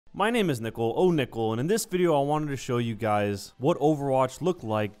My name is Nickel, and in this video I wanted to show you guys what Overwatch looked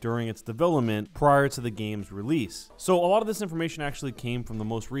like during its development prior to the game's release. So a lot of this information actually came from the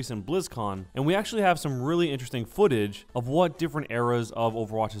most recent BlizzCon, and we actually have some really interesting footage of what different eras of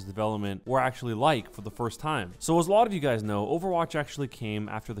Overwatch's development were actually like for the first time. So as a lot of you guys know, Overwatch actually came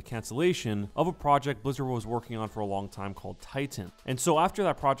after the cancellation of a project Blizzard was working on for a long time called Titan. And so after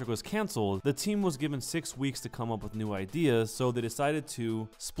that project was canceled, the team was given 6 weeks to come up with new ideas, so they decided to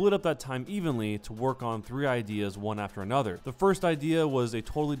split up that time evenly to work on 3 ideas one after another. The first idea was a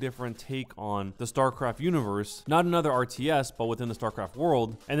totally different take on the StarCraft universe, not another RTS, but within the StarCraft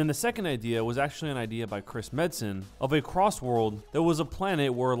world. And then the second idea was actually an idea by Chris Medson of a cross world that was a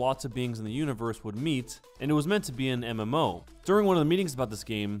planet where lots of beings in the universe would meet, and it was meant to be an MMO. During one of the meetings about this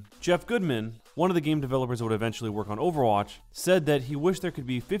game, Jeff Goodman, one of the game developers that would eventually work on Overwatch, said that he wished there could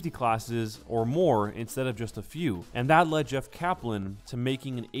be 50 classes or more instead of just a few. And that led Jeff Kaplan to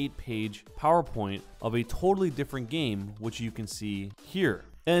making an 8-page PowerPoint of a totally different game, which you can see here.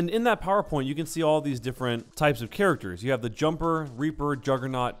 And in that PowerPoint, you can see all these different types of characters. You have the Jumper, Reaper,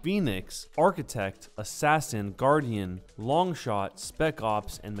 Juggernaut, Phoenix, Architect, Assassin, Guardian, Longshot, Spec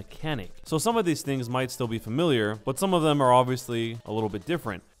Ops, and Mechanic. So some of these things might still be familiar, but some of them are obviously a little bit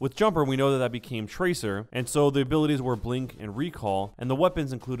different. With Jumper, we know that that became Tracer, and so the abilities were Blink and Recall, and the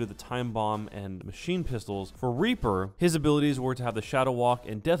weapons included the Time Bomb and Machine Pistols. For Reaper, his abilities were to have the Shadow Walk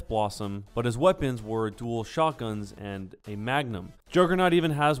and Death Blossom, but his weapons were dual shotguns and a Magnum. Juggernaut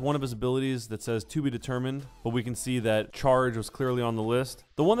even has one of his abilities that says to be determined, but we can see that Charge was clearly on the list.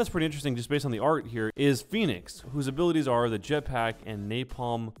 The one that's pretty interesting just based on the art here is Phoenix, whose abilities are the Jetpack and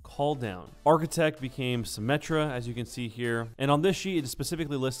Napalm Call Down. Architect became Symmetra, as you can see here, and on this sheet it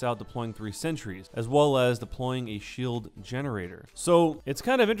specifically lists out deploying 3 sentries, as well as deploying a shield generator. So it's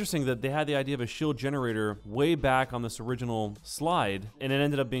kind of interesting that they had the idea of a shield generator way back on this original slide, and it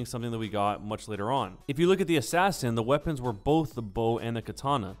ended up being something that we got much later on. If you look at the Assassin, the weapons were both the bow and the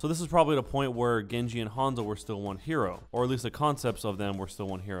katana. So this is probably the point where Genji and Hanzo were still one hero, or at least the concepts of them were still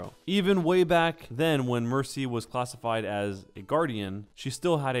one hero. Even way back then when Mercy was classified as a Guardian, she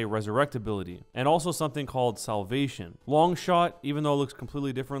still had a resurrect ability, and also something called Salvation. Longshot, even though it looks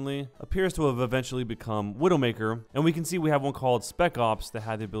completely differently, appears to have eventually become Widowmaker, and we can see we have one called Spec Ops that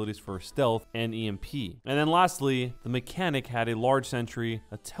had the abilities for Stealth and EMP. And then lastly, the Mechanic had a large sentry,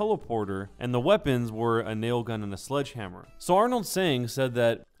 a teleporter, and the weapons were a nail gun and a sledgehammer. So Arnold Sang said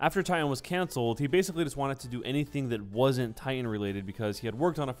that after Titan was canceled, he basically just wanted to do anything that wasn't Titan related because he had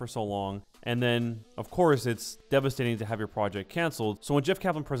worked on it for so long. And then, of course, it's devastating to have your project canceled. So when Jeff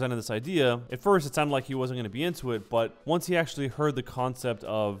Kaplan presented this idea, at first it sounded like he wasn't going to be into it, but once he actually heard the concept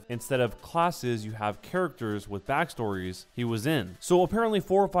of instead of classes, you have characters with backstories, he was in. So apparently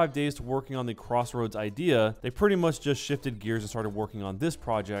 4 or 5 days to working on the Crossroads idea, they pretty much just shifted gears and started working on this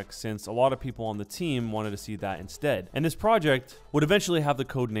project since a lot of people on the team wanted to see that instead. And this project would eventually have the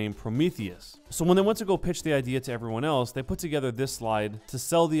code name Prometheus. So when they went to go pitch the idea to everyone else, they put together this slide to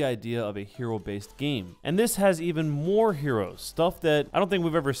sell the idea of a hero-based game. And this has even more heroes, stuff that I don't think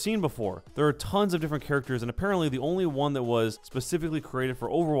we've ever seen before. There are tons of different characters, and apparently the only one that was specifically created for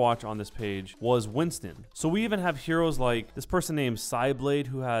Overwatch on this page was Winston. So we even have heroes like this person named Psyblade,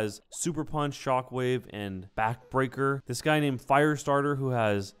 who has Super Punch, Shockwave, and Backbreaker. This guy named Firestarter, who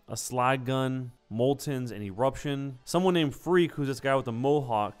has a Slag Gun, Moltons, and Eruption. Someone named Freak, who's this guy with a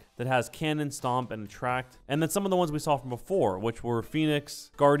mohawk that has Cannon, Stomp, and Attract. And then some of the ones we saw from before, which were Phoenix,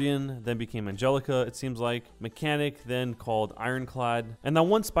 Guardian, then became Angelica, it seems like, Mechanic, then called Ironclad. And that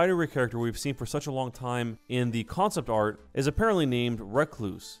one Spider-Man character we've seen for such a long time in the concept art is apparently named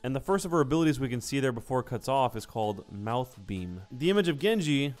Recluse. And the first of her abilities we can see there before it cuts off is called Mouth Beam. The image of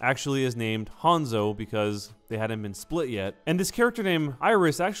Genji actually is named Hanzo because they hadn't been split yet. And this character named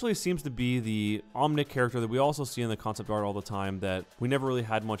Iris actually seems to be the Omnic character that we also see in the concept art all the time that we never really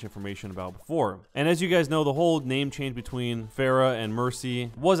had much information about before. And as you guys know, the whole name change between Pharah and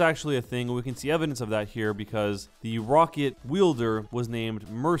Mercy was actually a thing. We can see evidence of that here because the rocket wielder was named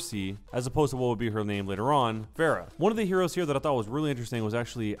Mercy as opposed to what would be her name later on, Pharah. One of the heroes here that I thought was really interesting was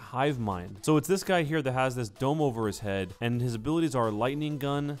actually Hive Mind. So it's this guy here that has this dome over his head, and his abilities are Lightning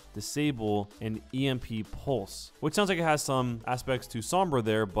Gun, Disable, and EMP Pulse, which sounds like it has some aspects to Sombra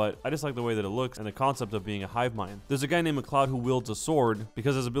there, but I just like the way that it looks and the concept of being a hive mind. There's a guy named McLeod who wields a sword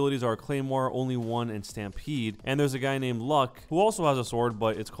because his abilities are Claymore, Only One, and Stampede. And there's a guy named Luck who also has a sword,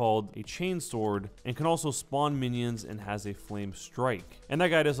 but it's called a chain sword and can also spawn minions and has a flame strike. And that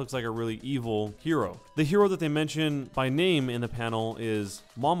guy just looks like a really evil hero. The hero that they mention by name in the panel is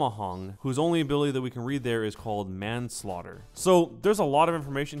Mama Hong, whose only ability that we can read there is called Manslaughter. So there's a lot of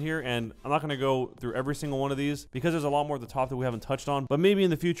information here, and I'm not going to go through every single one one of these because there's a lot more at the top that we haven't touched on, but maybe in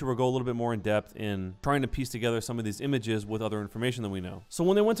the future we'll go a little bit more in depth in trying to piece together some of these images with other information that we know. So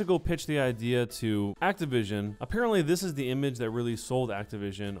when they went to go pitch the idea to Activision, apparently this is the image that really sold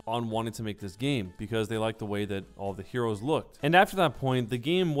Activision on wanting to make this game because they liked the way that all the heroes looked. And after that point, the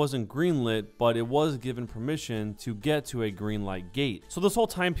game wasn't greenlit, but it was given permission to get to a green light gate. So this whole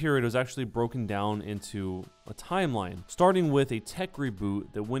time period was actually broken down into a timeline, starting with a tech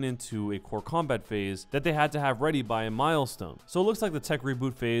reboot that went into a core combat phase that they had to have ready by a milestone. So it looks like the tech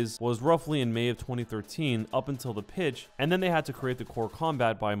reboot phase was roughly in May of 2013 up until the pitch, and then they had to create the core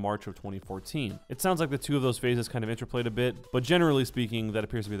combat by March of 2014. It sounds like the two of those phases kind of interplayed a bit, but generally speaking, that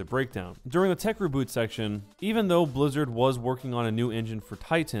appears to be the breakdown. During the tech reboot section, even though Blizzard was working on a new engine for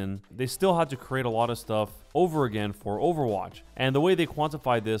Titan, they still had to create a lot of stuff over again for Overwatch. And the way they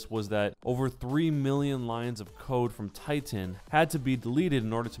quantified this was that over 3 million lines of code from Titan had to be deleted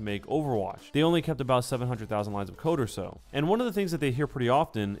in order to make Overwatch. They only kept about 700,000 lines of code or so. And one of the things that they hear pretty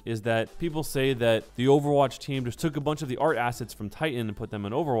often is that people say that the Overwatch team just took a bunch of the art assets from Titan and put them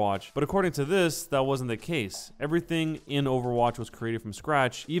in Overwatch. But according to this, that wasn't the case. Everything in Overwatch was created from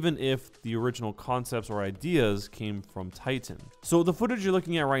scratch, even if the original concepts or ideas came from Titan. So the footage you're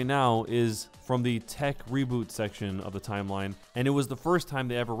looking at right now is from the tech reboot section of the timeline, and it was the first time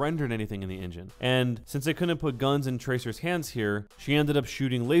they ever rendered anything in the engine. And since they couldn't put guns in Tracer's hands here, she ended up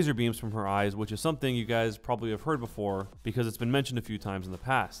shooting laser beams from her eyes, which is something you guys probably have heard before because it's been mentioned a few times in the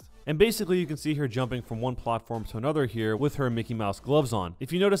past. And basically you can see her jumping from one platform to another here with her Mickey Mouse gloves on.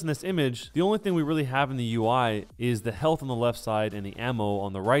 If you notice in this image, the only thing we really have in the UI is the health on the left side and the ammo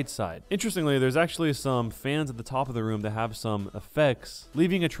on the right side. Interestingly, there's actually some fans at the top of the room that have some effects,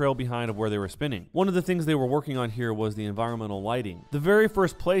 leaving a trail behind of where they were spinning. One of the things they were working on here was the environmental lighting. The very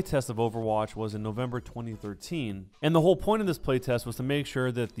first playtest of Overwatch was in November 2013, and the whole point of this playtest was to make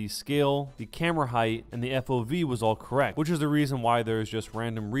sure that the scale, the camera height, and the FOV was all correct, which is the reason why there's just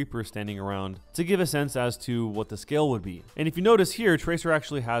random Reapers standing around to give a sense as to what the scale would be. And if you notice here, Tracer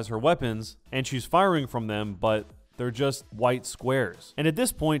actually has her weapons and she's firing from them, but they're just white squares. And at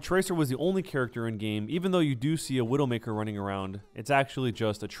this point, Tracer was the only character in game. Even though you do see a Widowmaker running around, it's actually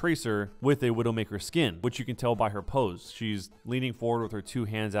just a Tracer with a Widowmaker skin, which you can tell by her pose. She's leaning forward with her two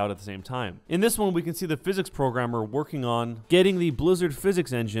hands out at the same time. In this one, we can see the physics programmer working on getting the Blizzard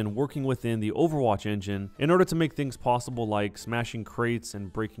physics engine working within the Overwatch engine in order to make things possible like smashing crates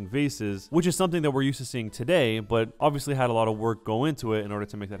and breaking vases, which is something that we're used to seeing today, but obviously had a lot of work go into it in order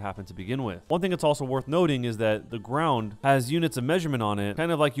to make that happen to begin with. One thing that's also worth noting is that the ground has units of measurement on it,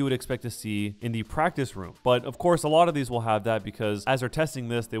 kind of like you would expect to see in the practice room. But of course, a lot of these will have that because as they're testing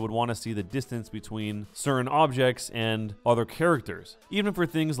this, they would want to see the distance between certain objects and other characters, even for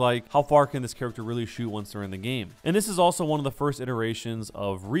things like how far can this character really shoot once they're in the game. And this is also one of the first iterations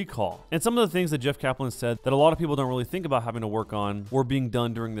of recall. And some of the things that Jeff Kaplan said that a lot of people don't really think about having to work on were being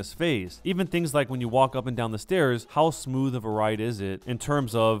done during this phase. Even things like when you walk up and down the stairs, how smooth of a ride is it in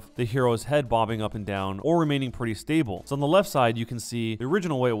terms of the hero's head bobbing up and down or remaining pretty stable. So on the left side, you can see the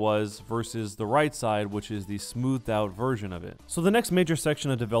original way it was versus the right side, which is the smoothed out version of it. So the next major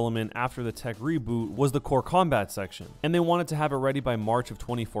section of development after the tech reboot was the core combat section, and they wanted to have it ready by March of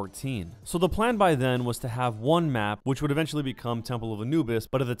 2014. So the plan by then was to have one map, which would eventually become Temple of Anubis,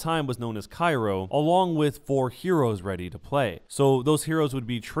 but at the time was known as Cairo, along with 4 heroes ready to play. So those heroes would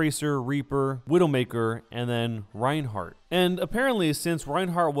be Tracer, Reaper, Widowmaker, and then Reinhardt. And apparently, since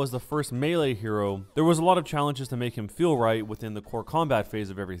Reinhardt was the first melee hero, there was a lot of challenges to make him feel right within the core combat phase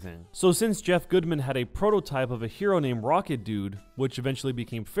of everything. So since Jeff Goodman had a prototype of a hero named Rocket Dude, which eventually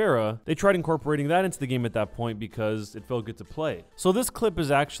became Pharah, they tried incorporating that into the game at that point because it felt good to play. So this clip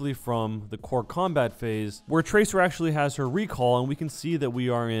is actually from the core combat phase, where Tracer actually has her recall, and we can see that we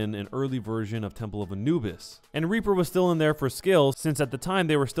are in an early version of Temple of Anubis. And Reaper was still in there for scale, since at the time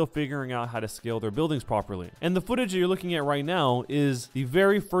they were still figuring out how to scale their buildings properly. And the footage that you're looking at right now is the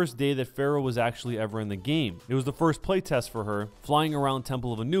very first day that Pharah was actually ever in the game. It was the first playtest for her, flying around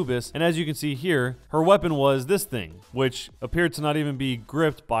Temple of Anubis, and as you can see here, her weapon was this thing, which appeared to not even be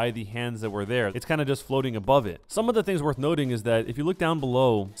gripped by the hands that were there. It's kind of just floating above it. Some of the things worth noting is that if you look down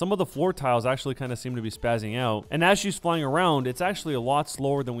below, some of the floor tiles actually kind of seem to be spazzing out, and as she's flying around, it's actually a lot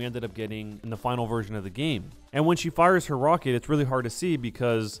slower than we ended up getting in the final version of the game. And when she fires her rocket, it's really hard to see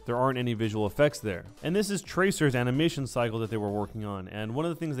because there aren't any visual effects there. And this is Tracer's animation cycle that they were working on. And one of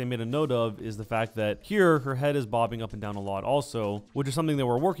the things they made a note of is the fact that here her head is bobbing up and down a lot also, which is something they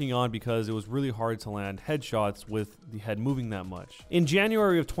were working on because it was really hard to land headshots with the head moving that much. In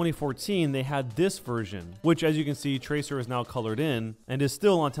January of 2014, they had this version, which as you can see, Tracer is now colored in and is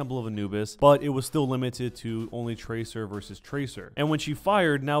still on Temple of Anubis, but it was still limited to only Tracer versus Tracer. And when she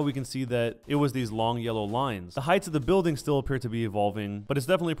fired, now we can see that it was these long yellow lines. The heights of the building still appear to be evolving, but it's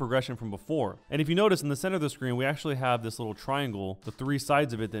definitely a progression from before. And if you notice in the center of the screen, we actually have this little triangle, the three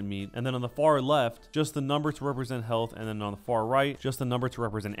sides of it that meet, and then on the far left, just the number to represent health, and then on the far right, just the number to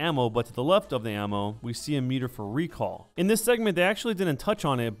represent ammo, but to the left of the ammo, we see a meter for recall. In this segment, they actually didn't touch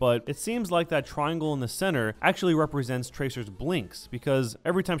on it, but it seems like that triangle in the center actually represents Tracer's blinks, because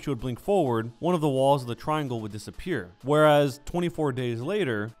every time she would blink forward, one of the walls of the triangle would disappear. Whereas 24 days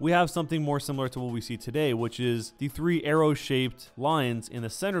later, we have something more similar to what we see today, which is the three arrow-shaped lines in the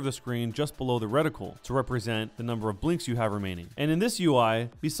center of the screen just below the reticle to represent the number of blinks you have remaining. And in this UI,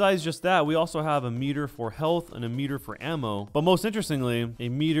 besides just that, we also have a meter for health and a meter for ammo, but most interestingly, a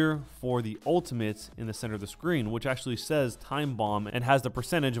meter for the ultimate in the center of the screen, which actually says time bomb and has the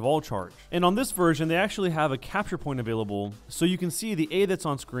percentage of all charge. And on this version, they actually have a capture point available, so you can see the A that's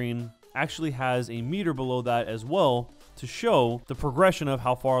on screen actually has a meter below that as well to show the progression of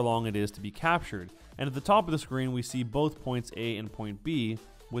how far along it is to be captured. And at the top of the screen, we see both points A and point B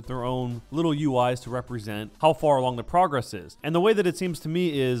with their own little UIs to represent how far along the progress is. And the way that it seems to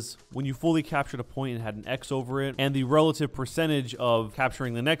me is when you fully captured a point and had an X over it, and the relative percentage of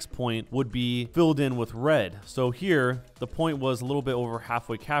capturing the next point would be filled in with red. So here, the point was a little bit over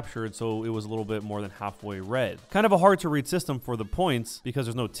halfway captured, so it was a little bit more than halfway red. Kind of a hard to read system for the points because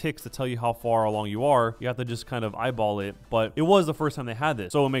there's no ticks to tell you how far along you are. You have to just kind of eyeball it, but it was the first time they had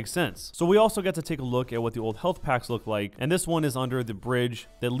this, so it makes sense. So we also get to take a look at what the old health packs look like, and this one is under the bridge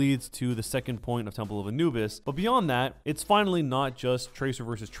that leads to the second point of Temple of Anubis. But beyond that, it's finally not just Tracer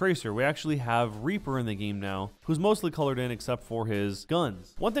versus Tracer. We actually have Reaper in the game now, who's mostly colored in except for his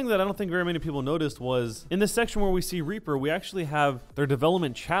guns. One thing that I don't think very many people noticed was in this section where we see Reaper, we actually have their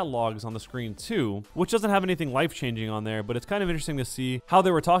development chat logs on the screen too, which doesn't have anything life-changing on there, but it's kind of interesting to see how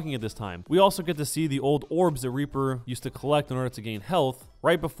they were talking at this time. We also get to see the old orbs that Reaper used to collect in order to gain health,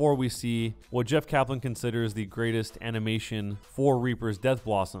 right before we see what Jeff Kaplan considers the greatest animation for Reaper's Death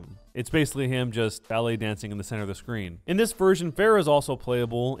Blossom. It's basically him just ballet dancing in the center of the screen. In this version, Pharah is also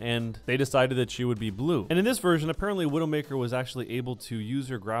playable, and they decided that she would be blue. And in this version, apparently Widowmaker was actually able to use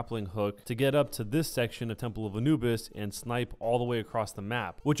her grappling hook to get up to this section of Temple of Anubis and snipe all the way across the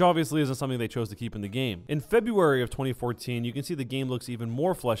map, which obviously isn't something they chose to keep in the game. In February of 2014, you can see the game looks even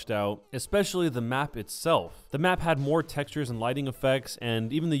more fleshed out, especially the map itself. The map had more textures and lighting effects,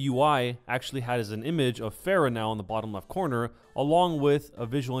 and even the UI actually has an image of Pharah now in the bottom left corner, along with a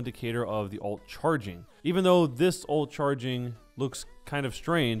visual indicator of the ult charging. Even though this ult charging looks kind of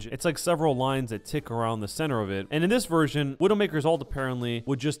strange, it's like several lines that tick around the center of it. And in this version, Widowmaker's ult apparently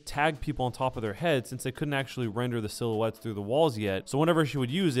would just tag people on top of their head since they couldn't actually render the silhouettes through the walls yet. So whenever she would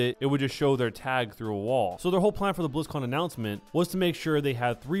use it, it would just show their tag through a wall. So their whole plan for the BlizzCon announcement was to make sure they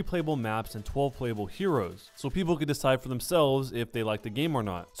had 3 playable maps and 12 playable heroes, so people could decide for themselves if they liked the game or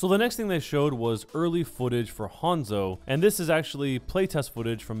not. So the next thing they showed was early footage for Hanzo, and this is actually playtest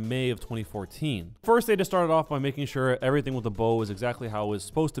footage from May of 2014. First, they just started off by making sure everything with the bow was exactly how it was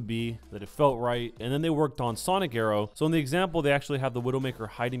supposed to be, that it felt right, and then they worked on Sonic Arrow. So in the example, they actually have the Widowmaker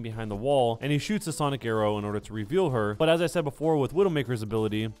hiding behind the wall, and he shoots the Sonic Arrow in order to reveal her. But as I said before with Widowmaker's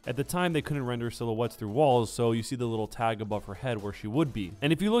ability, at the time they couldn't render silhouettes through walls, so you see the little tag above her head where she would be.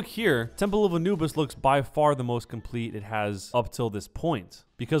 And if you look here, Temple of Anubis looks by far the most complete it has up till this point,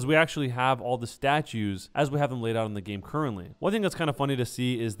 because we actually have all the statues as we have them laid out in the game currently. One thing that's kind of funny to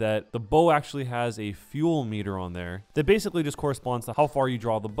see is that the bow actually has a fuel meter on there that basically just corresponds to how far you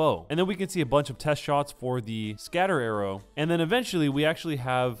draw the bow. And then we can see a bunch of test shots for the scatter arrow. And then eventually we actually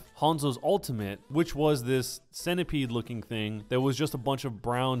have Hanzo's ultimate, which was this centipede looking thing that was just a bunch of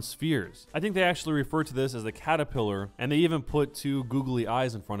brown spheres. I think they actually refer to this as the caterpillar, and they even put 2 googly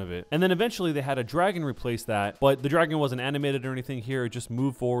eyes in front of it. And then eventually they had a dragon replace that, but the dragon wasn't animated or anything here, it just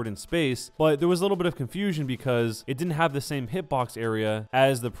moved forward in space. But there was a little bit of confusion because it didn't have the same hitbox area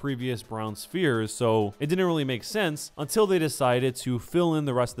as the previous brown spheres, so it didn't really make sense until they decided to fill in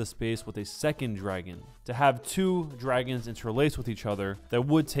the rest of the space with a second dragon, to have 2 dragons interlaced with each other that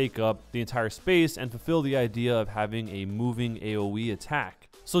would take up the entire space and fulfill the idea of having a moving AoE attack.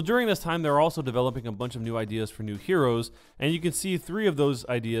 So during this time, they're also developing a bunch of new ideas for new heroes, and you can see 3 of those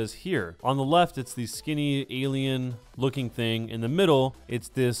ideas here. On the left, it's the skinny alien looking thing. In the middle, it's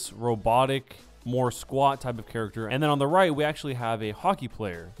this robotic more squat type of character. And then on the right, we actually have a hockey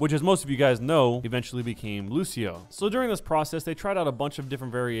player, which, as most of you guys know, eventually became Lucio. So during this process, they tried out a bunch of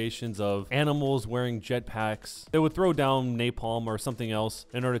different variations of animals wearing jetpacks. They would throw down napalm or something else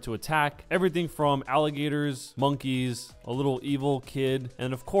in order to attack. Everything from alligators, monkeys, a little evil kid,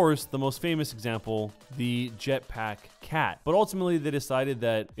 and of course, the most famous example, the jetpack cat. But ultimately, they decided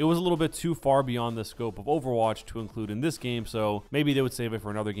that it was a little bit too far beyond the scope of Overwatch to include in this game, so maybe they would save it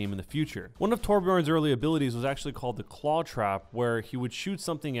for another game in the future. One of Torbjorn's early abilities was actually called the claw trap, where he would shoot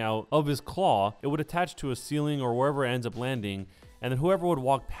something out of his claw. It would attach to a ceiling or wherever it ends up landing, and then whoever would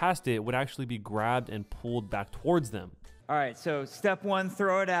walk past it would actually be grabbed and pulled back towards them. All right, so step 1,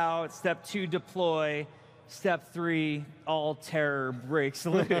 throw it out. Step 2, deploy. Step 3, all terror breaks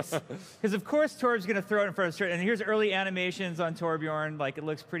loose. Because of course Torb's gonna throw it in front of Sturt, and here's early animations on Torbjorn, like it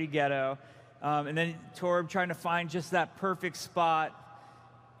looks pretty ghetto. And then Torb trying to find just that perfect spot.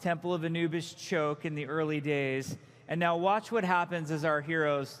 Temple of Anubis choke in the early days. And now watch what happens as our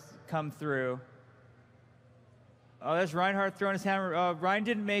heroes come through. Oh, there's Reinhardt throwing his hammer. Ryan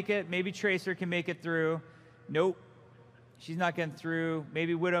didn't make it. Maybe Tracer can make it through. Nope. She's not getting through.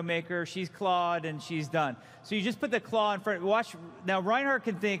 Maybe Widowmaker. She's clawed and she's done. So you just put the claw in front. Watch. Now Reinhardt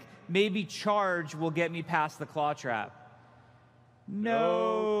can think maybe charge will get me past the claw trap.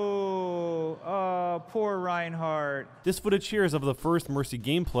 No. Oh, poor Reinhardt. This footage here is of the first Mercy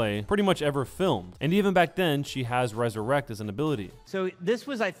gameplay pretty much ever filmed. And even back then, she has Resurrect as an ability. So this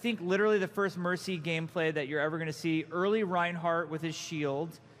was, I think, literally the first Mercy gameplay that you're ever going to see. Early Reinhardt with his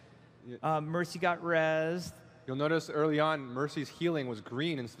shield. Mercy got rezzed. You'll notice early on, Mercy's healing was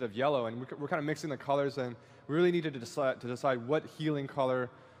green instead of yellow, and we're kind of mixing the colors, and we really needed to decide what healing color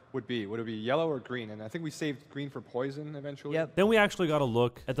would be. Would it be yellow or green? And I think we saved green for poison eventually. Yep. Then we actually got a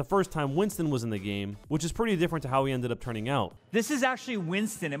look at the first time Winston was in the game, which is pretty different to how he ended up turning out. This is actually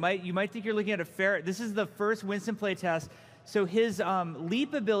Winston. You might think you're looking at a ferret. This is the first Winston playtest. So his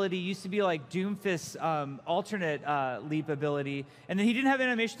leap ability used to be like Doomfist's alternate leap ability, and then he didn't have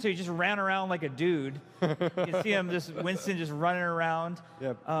animation, so he just ran around like a dude. You can see him, Winston just running around.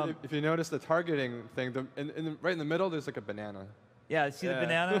 Yeah. If you notice the targeting thing, right in the middle, there's like a banana. Yeah, see the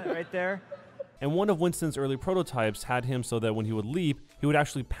banana right there? And one of Winston's early prototypes had him so that when he would leap, he would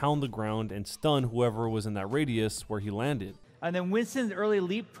actually pound the ground and stun whoever was in that radius where he landed. And then Winston's early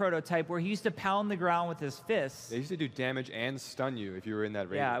leap prototype, where he used to pound the ground with his fists. They used to do damage and stun you if you were in that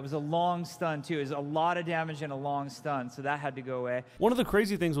radius. Yeah, it was a long stun too. It was a lot of damage and a long stun, so that had to go away. One of the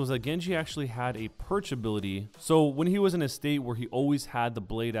crazy things was that Genji actually had a perch ability. So when he was in a state where he always had the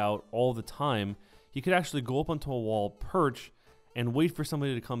blade out all the time, he could actually go up onto a wall, perch, and wait for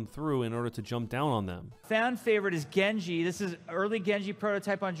somebody to come through in order to jump down on them. Fan favorite is Genji. This is early Genji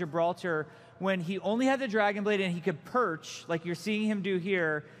prototype on Gibraltar, when he only had the Dragon Blade and he could perch, like you're seeing him do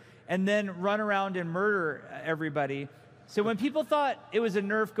here, and then run around and murder everybody. So when people thought it was a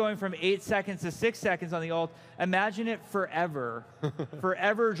nerf going from 8 seconds to 6 seconds on the ult, imagine it forever.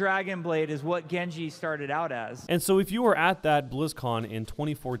 Forever Dragon Blade is what Genji started out as. And so if you were at that BlizzCon in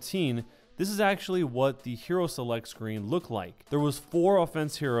 2014, this is actually what the hero select screen looked like. There was 4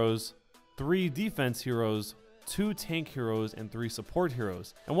 offense heroes, 3 defense heroes, 2 tank heroes, and 3 support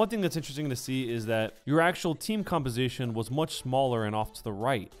heroes. And one thing that's interesting to see is that your actual team composition was much smaller and off to the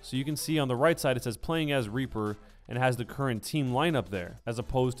right. So you can see on the right side it says playing as Reaper and has the current team lineup there, as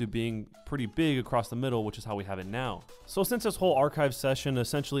opposed to being pretty big across the middle, which is how we have it now. So since this whole archive session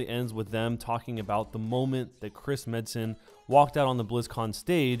essentially ends with them talking about the moment that Chris Metzen walked out on the BlizzCon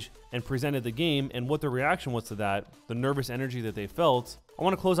stage and presented the game and what their reaction was to that, the nervous energy that they felt, I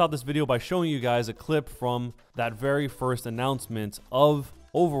want to close out this video by showing you guys a clip from that very first announcement of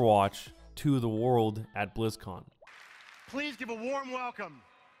Overwatch to the world at BlizzCon. Please give a warm welcome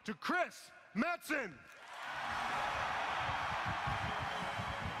to Chris Metzen.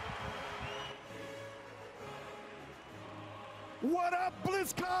 What up,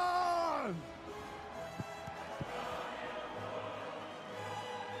 BlizzCon?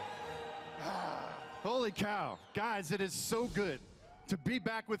 Holy cow. Guys, it is so good to be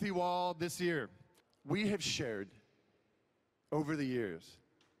back with you all this year. We have shared, over the years,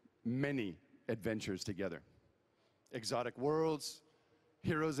 many adventures together. Exotic worlds,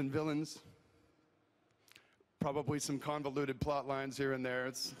 heroes and villains, probably some convoluted plot lines here and there.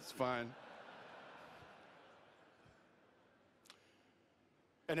 It's fine.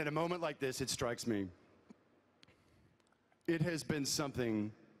 And in a moment like this, it strikes me, it has been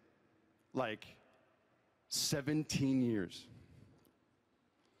something like 17 years,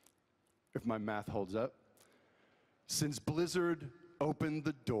 if my math holds up, since Blizzard opened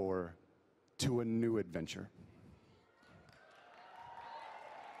the door to a new adventure.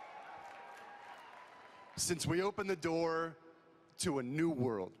 since we opened the door to a new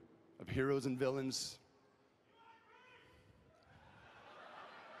world of heroes and villains,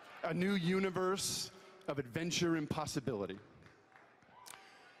 a new universe of adventure and possibility.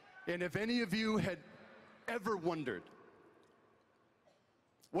 And if any of you had ever wondered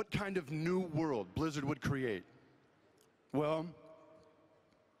what kind of new world Blizzard would create, well,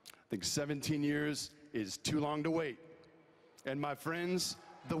 I think 17 years is too long to wait. And my friends,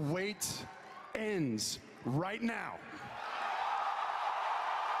 the wait ends right now.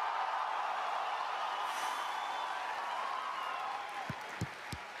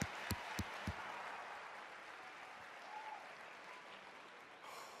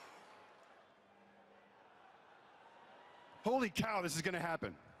 Holy cow, this is going to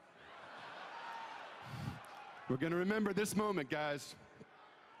happen. We're going to remember this moment, guys.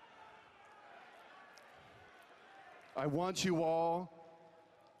 I want you all,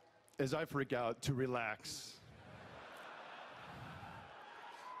 as I freak out, to relax.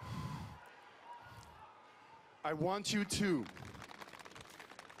 I want you to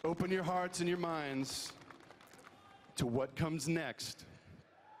open your hearts and your minds to what comes next.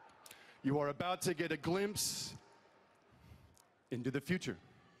 You are about to get a glimpse into the future.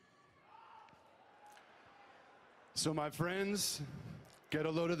 So my friends, get a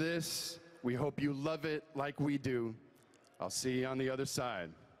load of this. We hope you love it like we do. I'll see you on the other side.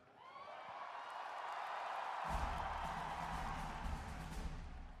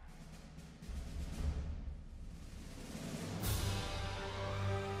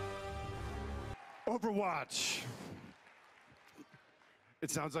 Overwatch. It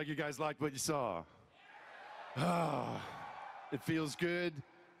sounds like you guys liked what you saw. It feels good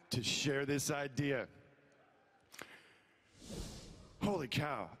to share this idea. Holy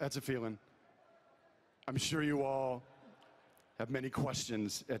cow, that's a feeling. I'm sure you all have many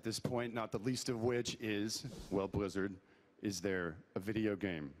questions at this point, not the least of which is, well, Blizzard, is there a video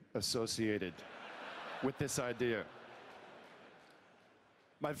game associated with this idea?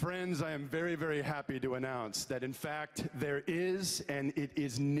 My friends, I am very, very happy to announce that in fact there is, and it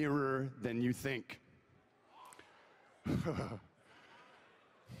is nearer than you think.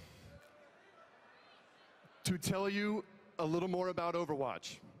 To tell you a little more about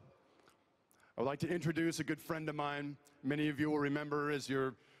Overwatch, I would like to introduce a good friend of mine. Many of you will remember as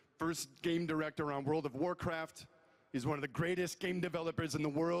your first game director on World of Warcraft. He's one of the greatest game developers in the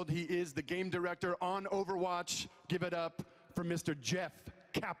world. He is the game director on Overwatch. Give it up for Mr. Jeff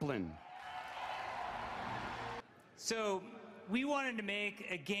Kaplan. So we wanted to make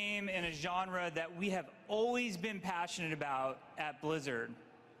a game in a genre that we have always been passionate about at Blizzard.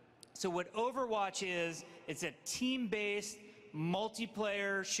 So what Overwatch is, it's a team-based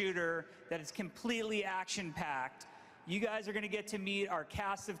multiplayer shooter that is completely action-packed. You guys are going to get to meet our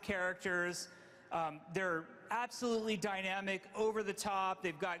cast of characters. They're absolutely dynamic, over the top.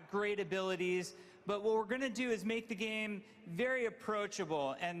 They've got great abilities. But what we're going to do is make the game very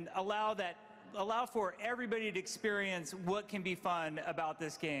approachable and allow for everybody to experience what can be fun about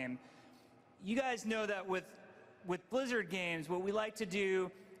this game. You guys know that with Blizzard games, what we like to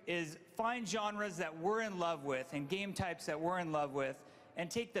do is find genres that we're in love with and game types that we're in love with and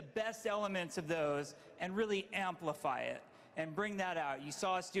take the best elements of those and really amplify it and bring that out. You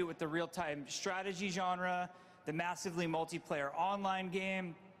saw us do it with the real-time strategy genre, the massively multiplayer online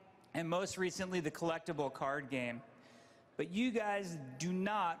game, and most recently the collectible card game. But you guys do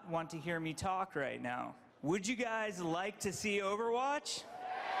not want to hear me talk right now. Would you guys like to see Overwatch?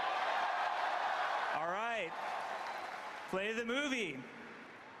 All right, play the movie.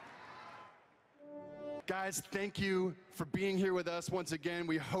 Guys, thank you for being here with us once again.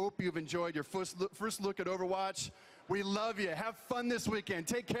 We hope you've enjoyed your first look at Overwatch. We love you. Have fun this weekend.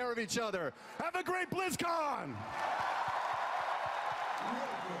 Take care of each other. Have a great BlizzCon!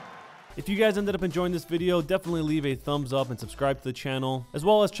 If you guys ended up enjoying this video, definitely leave a thumbs up and subscribe to the channel, as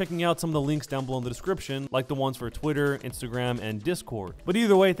well as checking out some of the links down below in the description, like the ones for Twitter, Instagram, and Discord. But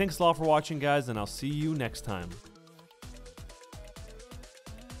either way, thanks a lot for watching, guys, and I'll see you next time.